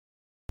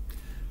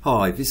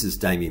Hi, this is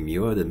Damien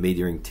Muir, the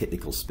metering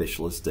technical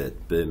specialist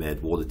at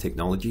Bermad Water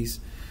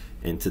Technologies,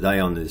 and today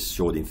on this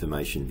short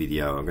information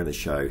video I'm going to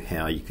show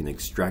how you can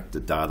extract the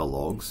data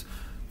logs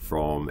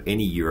from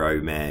any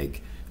Euromag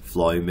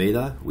flow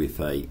meter with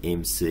a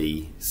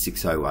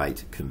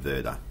MC608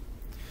 converter.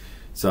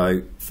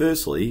 So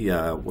firstly,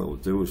 what we'll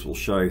do is we'll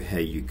show how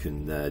you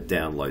can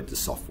download the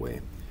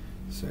software.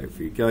 So if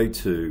we go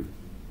to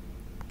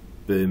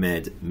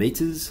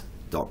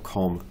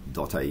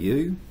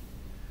bermadmeters.com.au,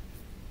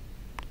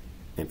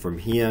 and from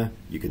here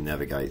you can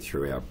navigate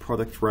through our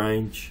product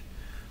range,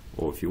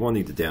 or if you're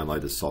wanting to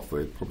download the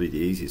software, probably the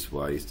easiest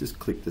way is just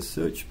click the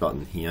search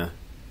button here,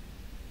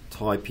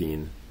 type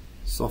in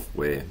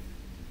software,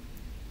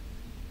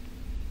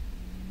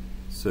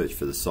 search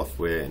for the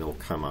software, and it'll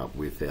come up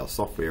with our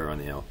software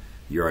on our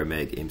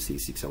Euromag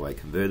MC608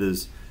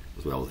 converters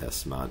as well as our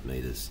smart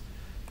meters.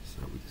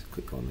 So we just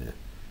click on there,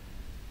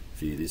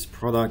 view this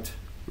product.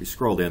 We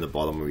scroll down the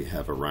bottom and we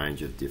have a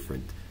range of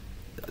different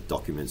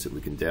documents that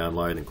we can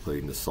download,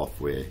 including the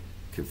software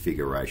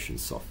configuration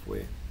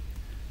software.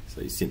 So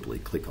you simply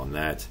click on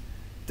that,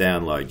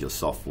 download your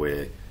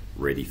software,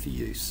 ready for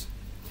use.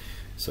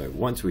 So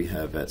once we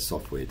have that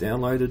software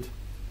downloaded,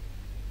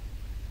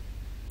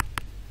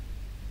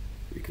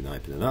 we can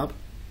open it up,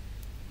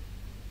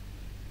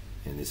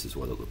 and this is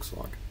what it looks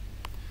like.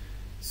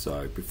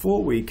 So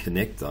before we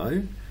connect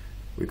though,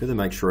 we've got to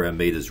make sure our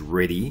meter's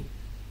ready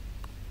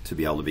to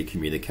be able to be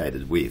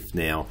communicated with.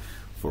 Now,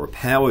 for a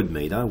powered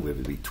meter, whether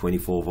it be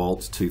 24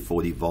 volts,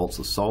 240 volts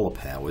or solar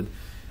powered,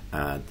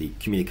 the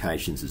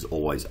communications is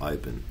always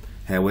open.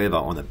 However,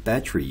 on a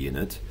battery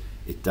unit,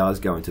 it does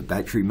go into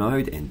battery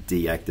mode and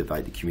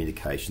deactivate the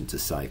communication to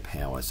save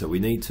power. So we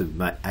need to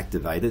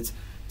activate it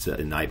to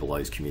enable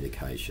those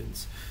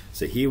communications.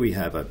 So here we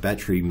have a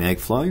battery mag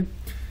flow,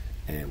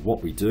 and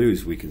what we do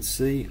is we can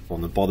see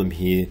on the bottom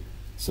here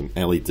some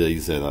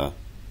LEDs that are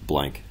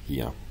blank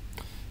here.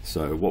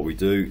 So what we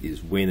do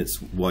is when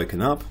it's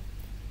woken up,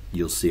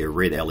 you'll see a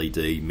red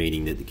LED,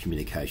 meaning that the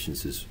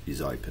communications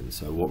is open.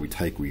 So what we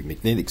take, we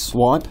magnetic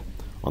swipe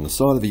on the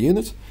side of the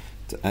unit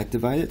to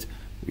activate it.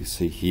 We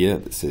see here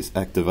that says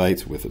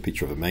activate with a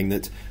picture of a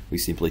magnet. We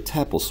simply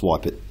tap or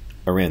swipe it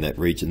around that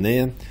region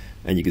there,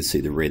 and you can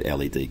see the red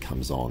LED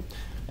comes on.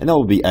 And that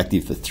will be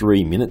active for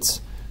 3 minutes,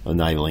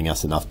 enabling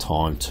us enough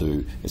time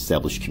to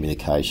establish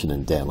communication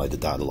and download the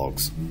data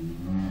logs.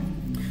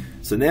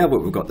 So now that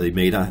we've got the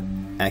meter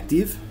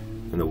active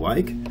and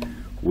awake,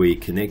 we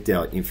connect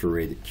our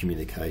infrared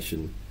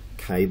communication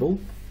cable.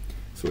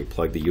 So we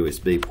plug the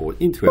USB port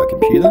into our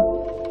computer,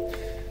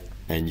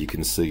 and you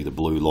can see the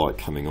blue light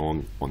coming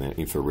on our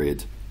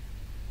infrared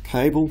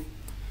cable.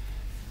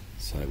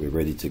 So we're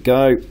ready to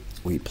go.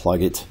 We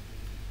plug it.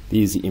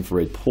 There's the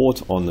infrared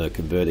port on the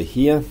converter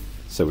here.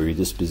 So we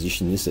just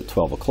position this at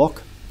 12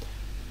 o'clock.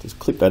 Just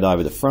clip that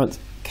over the front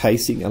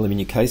casing,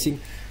 aluminium casing,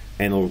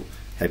 and it'll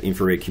have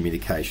infrared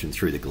communication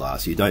through the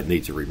glass. You don't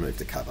need to remove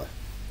the cover.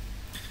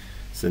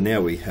 So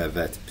now we have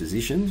that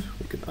positioned,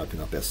 we can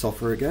open up our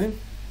software again.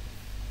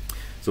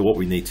 So what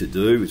we need to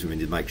do is we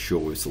need to make sure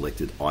we've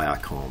selected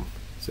IRCOM.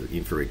 So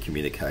infrared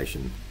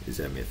communication is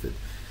our method.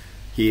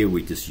 Here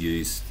we just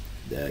use,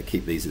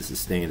 keep these as the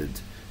standard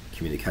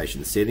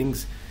communication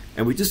settings,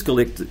 and we just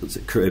select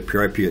the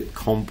appropriate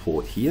COM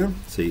port here.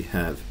 So you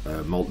have,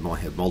 might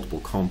have multiple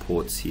COM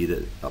ports here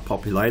that are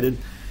populated.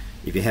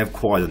 If you have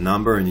quite a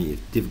number and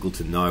it's difficult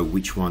to know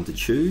which one to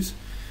choose,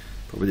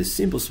 probably the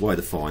simplest way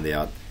to find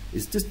out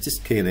is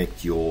just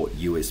connect your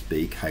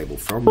USB cable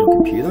from your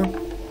computer,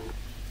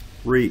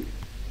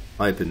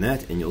 reopen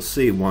that, and you'll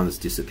see one has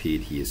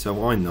disappeared here.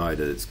 So I know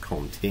that it's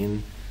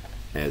COM10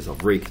 as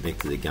I've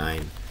reconnected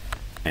again,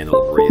 and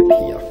it'll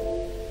reappear.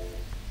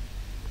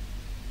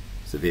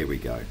 So there we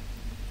go.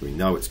 We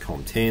know it's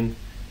COM10.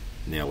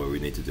 Now what we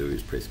need to do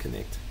is press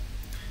connect.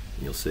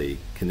 And you'll see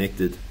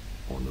connected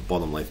on the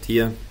bottom left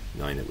here,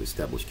 knowing that we've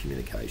established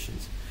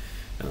communications.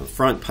 And on the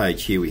front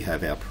page here we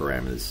have our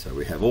parameters. So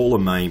we have all the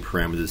main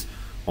parameters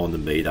on the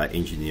meter,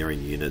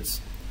 engineering units,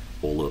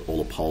 all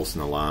the pulse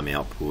and alarm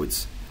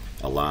outputs,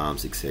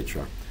 alarms,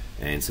 etc.,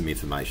 and some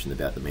information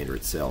about the meter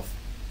itself.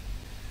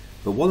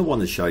 But what I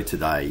want to show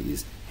today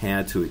is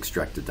how to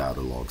extract the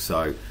data log.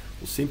 So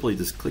we'll simply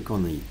just click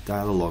on the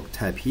data log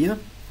tab here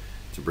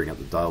to bring up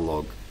the data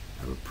log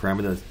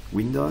parameter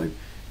window,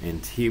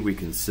 and here we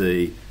can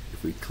see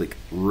if we click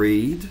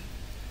read,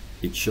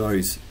 it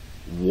shows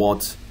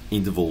what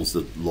intervals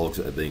the logs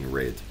are being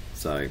read.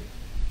 So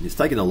it's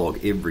taking a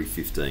log every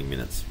 15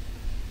 minutes.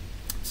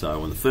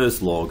 So on the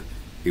first log,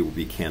 it will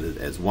be counted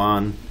as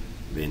 1,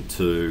 then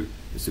 2,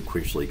 and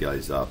sequentially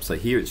goes up. So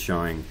here it's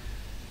showing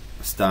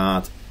a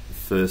start, the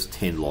first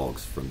 10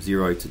 logs from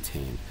 0 to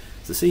 10.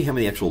 To see how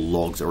many actual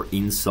logs are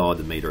inside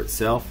the meter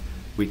itself,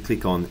 we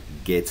click on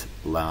get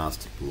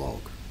last log.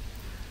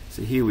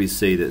 So here we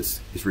see this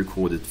is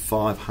recorded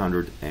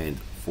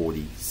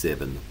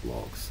 547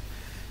 logs.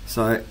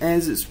 So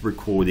as it's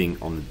recording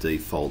on the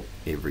default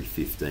every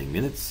 15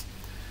 minutes,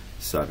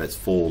 so that's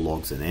 4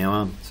 logs an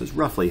hour, so it's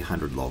roughly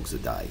 100 logs a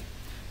day.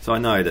 So I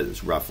know that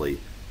it's roughly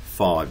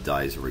 5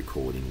 days of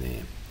recording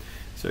there.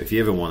 So if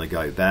you ever want to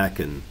go back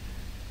and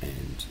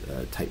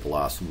take the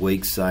last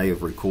week, say,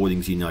 of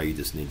recordings, you know you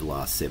just need the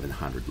last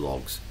 700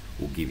 logs.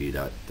 Will give you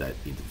that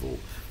interval.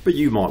 But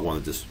you might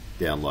want to just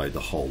download the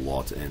whole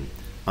lot, and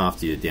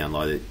after you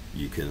download it,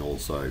 you can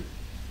also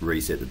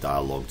reset the data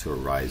log to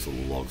erase all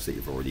the logs that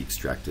you've already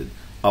extracted.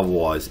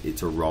 Otherwise,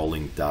 it's a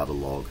rolling data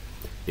log.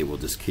 It will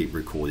just keep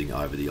recording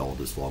over the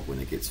oldest log when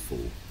it gets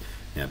full.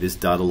 Now, this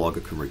data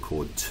logger can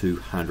record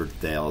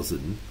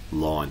 200,000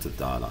 lines of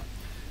data.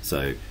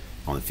 So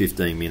on the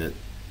 15-minute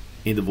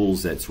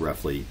intervals, that's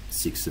roughly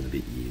 6 and a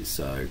bit years.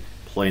 So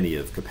plenty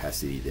of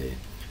capacity there.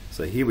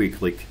 So here we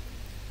click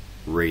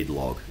read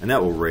log, and that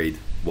will read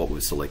what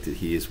we've selected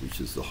here, which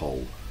is the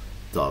whole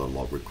data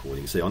log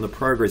recording. See, on the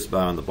progress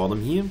bar on the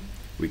bottom here,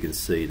 we can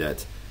see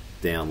that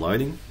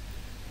downloading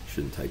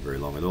shouldn't take very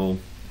long at all,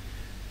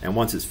 and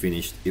once it's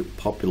finished, it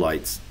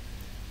populates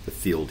the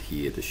field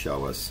here to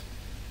show us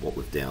what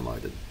we've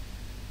downloaded.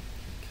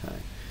 Okay,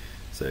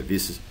 so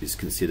this is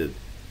considered,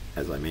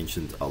 as I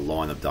mentioned, a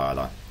line of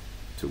data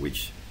to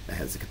which it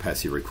has the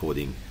capacity of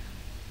recording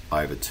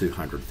over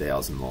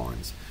 200,000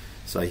 lines.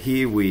 So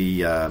here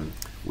we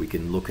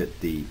can look at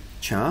the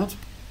chart.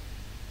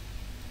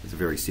 It's a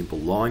very simple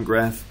line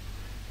graph.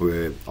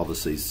 We're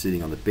obviously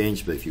sitting on the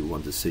bench, but if you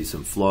want to see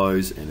some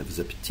flows, and if there's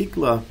a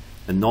particular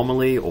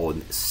anomaly or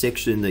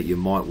section that you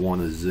might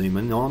want to zoom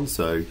in on,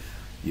 so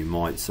you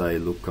might say,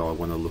 look, I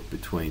want to look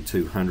between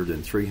 200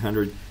 and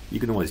 300, you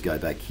can always go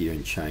back here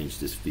and change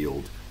this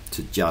field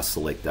to just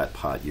select that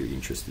part you're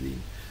interested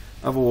in.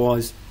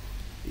 Otherwise,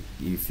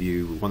 if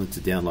you wanted to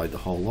download the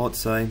whole lot,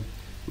 say,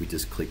 we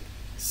just click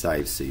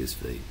Save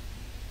CSV.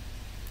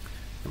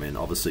 I mean,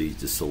 obviously you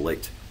just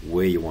select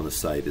where you want to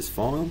save this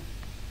file.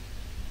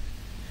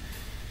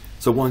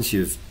 So once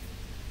you've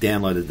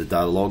downloaded the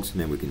data logs,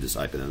 then we can just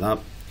open it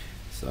up.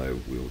 So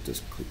we'll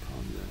just click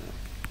on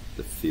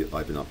the field,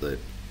 open up the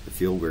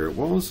field where it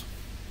was.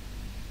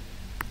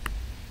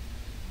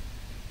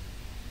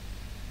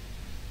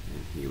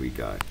 And here we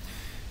go.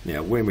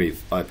 Now when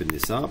we've opened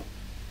this up,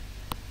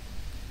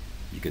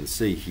 you can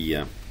see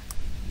here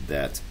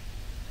that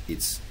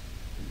it's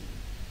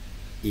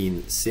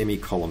in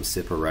semi-column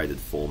separated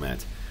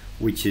format,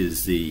 which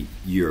is the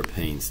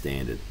European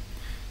standard.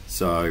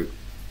 So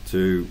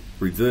to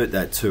revert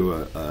that to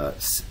a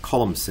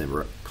column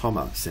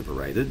comma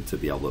separated, to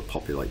be able to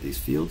populate these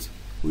fields,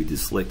 we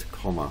just select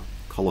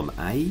column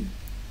A,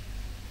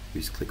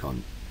 we just click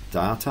on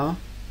data,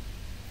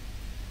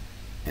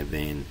 and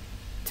then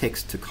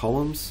text to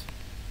columns.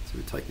 So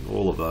we're taking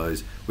all of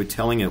those, we're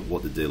telling it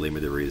what the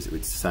delimiter is,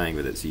 it's saying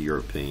that it's a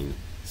European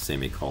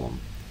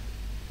semicolumn.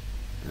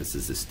 This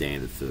is the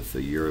standard for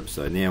Europe.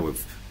 So now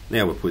we've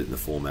put it in the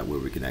format where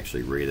we can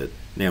actually read it.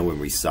 Now when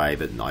we save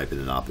it and open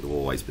it up, it will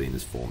always be in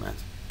this format.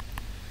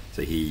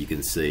 So here you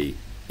can see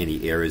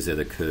any errors that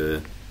occur,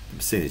 the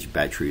percentage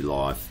battery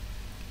life,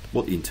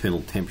 what the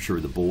internal temperature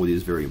of the board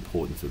is, very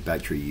important for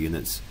battery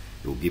units.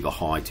 It will give a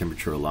high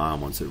temperature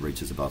alarm once it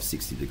reaches above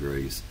 60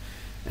 degrees.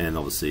 And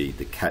obviously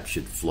the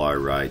captured flow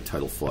rate,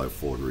 total flow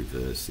forward,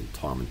 reverse, and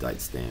time and date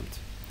stamped.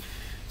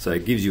 So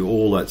it gives you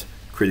all that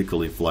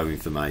critical flow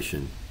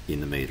information in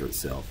the meter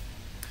itself.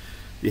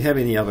 If you have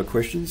any other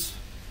questions,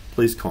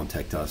 please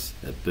contact us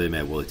at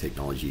Bermad Water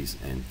Technologies,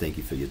 and thank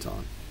you for your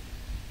time.